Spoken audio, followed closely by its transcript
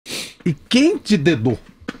E quem te dedou?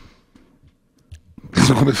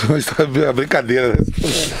 Isso começou a brincadeira.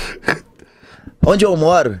 Onde eu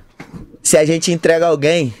moro, se a gente entrega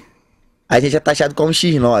alguém, a gente é taxado como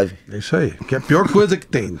X-9. É isso aí, que é a pior coisa que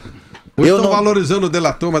tem. Hoje Eu estão não- valorizando o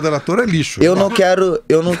delator, mas delator é lixo. Eu não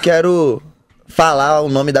quero falar o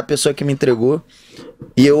nome da pessoa que me entregou.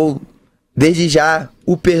 E eu, desde já,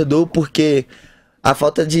 o perdoo, porque a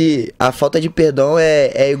falta de perdão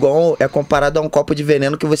é comparado a um copo de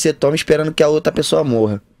veneno que você toma esperando que a outra pessoa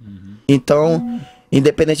morra. Então,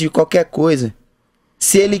 independente de qualquer coisa,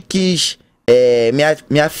 se ele quis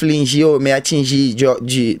me afligir ou me atingir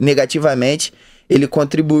negativamente, ele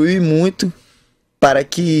contribuiu muito para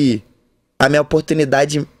que a minha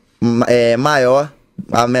oportunidade maior,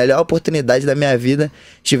 a melhor oportunidade da minha vida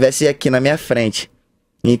estivesse aqui na minha frente.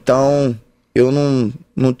 Então, eu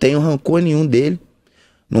não tenho rancor nenhum dele,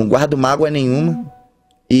 não guardo mágoa nenhuma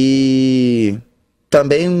e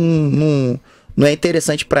também não é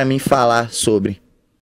interessante para mim falar sobre.